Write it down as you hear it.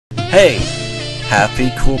Hey,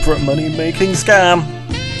 happy corporate money making scam.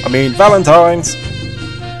 I mean Valentine's.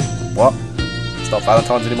 What? It's not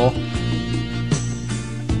Valentine's anymore?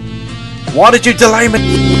 Why did you delay me?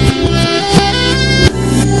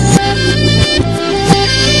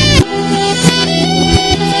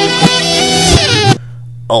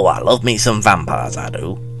 Oh, I love me some vampires, I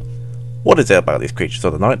do. What is it about these creatures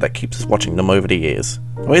of the night that keeps us watching them over the years?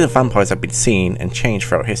 The way the vampires have been seen and changed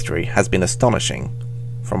throughout history has been astonishing.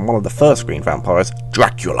 From one of the first screen vampires,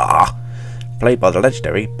 Dracula, played by the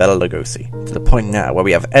legendary Bela Lugosi, to the point now where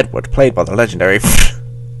we have Edward, played by the legendary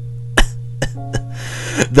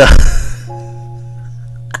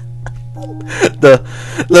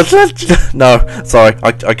No, sorry,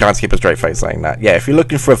 I can't keep a straight face saying that. Yeah, if you're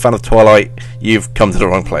looking for a fan of Twilight, you've come to the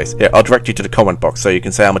wrong place. Here, I'll direct you to the comment box so you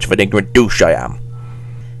can say how much of an ignorant douche I am.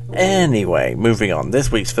 Anyway, moving on. This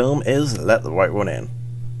week's film is Let the Right One In.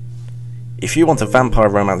 If you want a vampire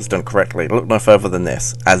romance done correctly, look no further than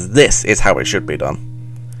this, as this is how it should be done.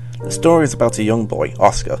 The story is about a young boy,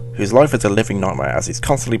 Oscar, whose life is a living nightmare as he's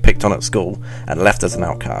constantly picked on at school and left as an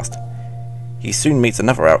outcast. He soon meets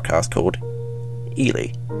another outcast called Ely,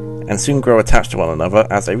 and soon grow attached to one another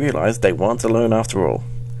as they realise they weren't alone after all.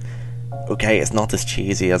 Okay, it's not as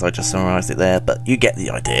cheesy as I just summarised it there, but you get the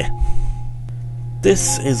idea.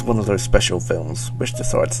 This is one of those special films which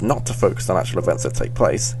decides not to focus on actual events that take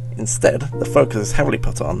place. Instead, the focus is heavily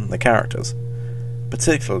put on the characters,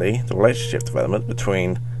 particularly the relationship development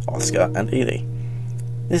between Oscar and Ely.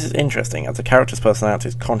 This is interesting as the characters'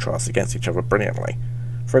 personalities contrast against each other brilliantly.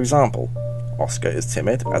 For example, Oscar is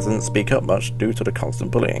timid and doesn't speak up much due to the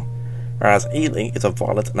constant bullying, whereas Ely is a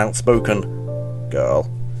violent and outspoken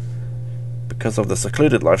girl because of the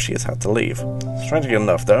secluded life she has had to leave. Strangely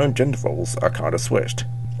enough, their own gender roles are kind of switched.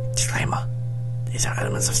 Disclaimer: these are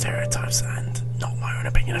elements of stereotypes and not my own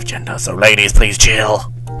opinion of gender, so ladies, please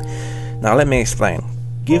chill. Now let me explain.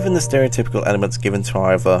 Given the stereotypical elements given to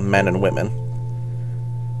either men and women,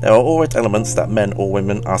 there are always elements that men or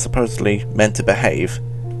women are supposedly meant to behave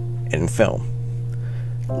in film.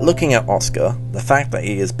 Looking at Oscar, the fact that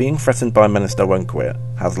he is being threatened by a minister won't quit,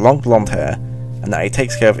 has long blonde hair, and that he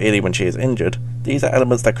takes care of Ely when she is injured, these are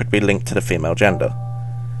elements that could be linked to the female gender.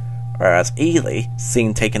 Whereas Ely,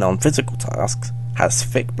 seen taking on physical tasks, has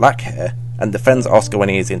thick black hair, and defends Oscar when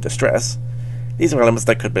he is in distress, these are elements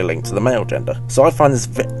that could be linked to the male gender. So I find this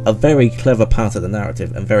a very clever part of the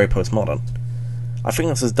narrative and very postmodern. I think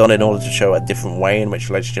this is done in order to show a different way in which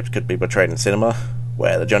relationships could be portrayed in cinema,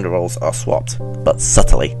 where the gender roles are swapped, but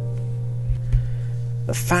subtly.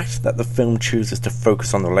 The fact that the film chooses to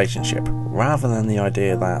focus on the relationship, rather than the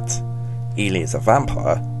idea that Ely is a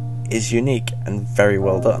vampire, is unique and very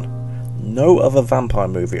well done. No other vampire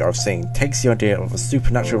movie I've seen takes the idea of a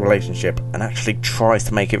supernatural relationship and actually tries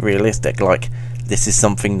to make it realistic, like this is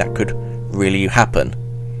something that could really happen.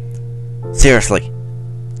 Seriously,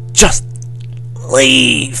 just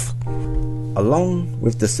leave! Along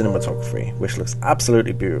with the cinematography, which looks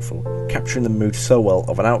absolutely beautiful, capturing the mood so well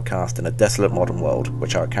of an outcast in a desolate modern world,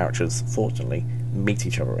 which our characters, fortunately, meet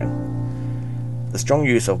each other in. The strong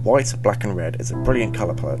use of white, black and red is a brilliant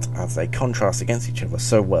colour palette as they contrast against each other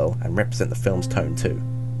so well and represent the film's tone too.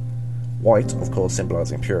 White, of course,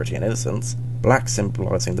 symbolising purity and innocence, black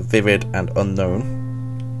symbolising the vivid and unknown,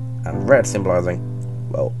 and red symbolising,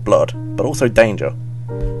 well, blood, but also danger.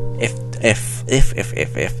 If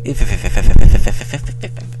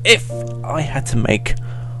I had to make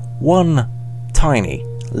one tiny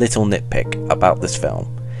little nitpick about this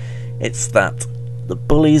film, it's that the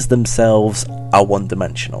bullies themselves are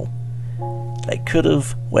one-dimensional. They could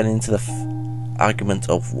have went into the argument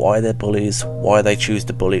of why they're bullies, why they choose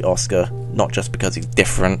to bully Oscar, not just because he's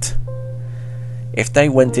different. If they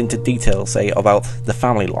went into detail, say, about the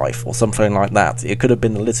family life or something like that, it could have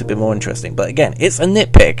been a little bit more interesting. But again, it's a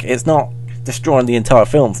nitpick. It's not destroying the entire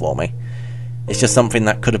film for me. It's just something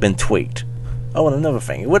that could have been tweaked. Oh, and another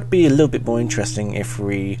thing, it would be a little bit more interesting if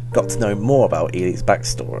we got to know more about Ely's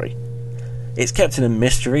backstory. It's kept in a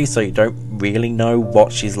mystery, so you don't really know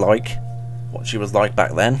what she's like, what she was like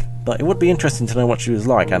back then. But it would be interesting to know what she was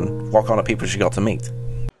like and what kind of people she got to meet.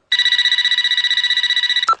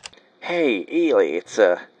 Hey, Ely, it's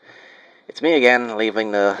me again,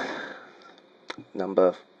 leaving the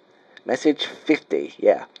number message 50,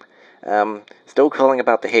 yeah. Still calling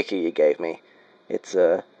about the hickey you gave me. It's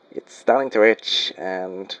starting to itch,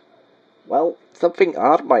 and, well, something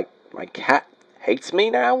odd, my cat hates me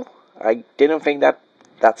now? I didn't think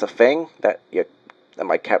that's a thing, that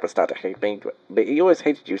my cat would start to hate me, but he always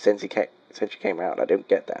hated you since you came out. I don't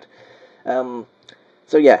get that.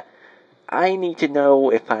 So yeah, I need to know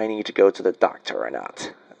if I need to go to the doctor or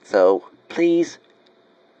not. So, please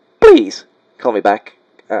please call me back.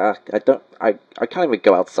 I can't even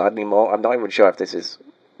go outside anymore. I'm not even sure if this is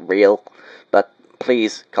real, but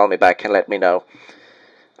please call me back and let me know.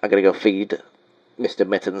 I'm gonna go feed Mr.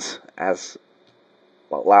 Mittens, as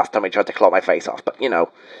well, last time he tried to claw my face off, but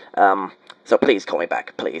so please call me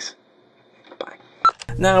back, please. Bye.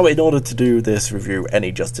 Now, in order to do this review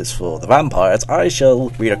any justice for the vampires, I shall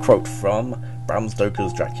read a quote from Bram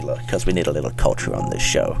Stoker's Dracula, because we need a little culture on this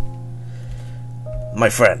show. My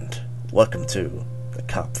friend, welcome to the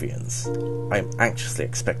Carpathians. I am anxiously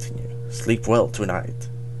expecting you. Sleep well tonight.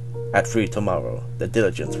 At 3 tomorrow, the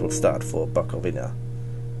diligence will start for Bukovina.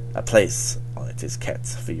 A place on it is kept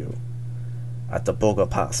for you. At the Borgo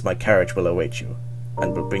Pass, my carriage will await you,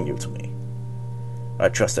 and will bring you to me. I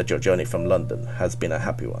trust that your journey from London has been a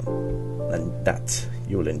happy one, and that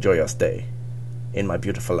you will enjoy your stay in my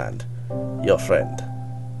beautiful land. Your friend,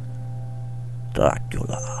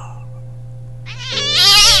 Dracula.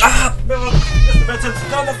 Ah! No! Mr. Mittens,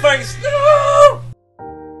 not the face! No!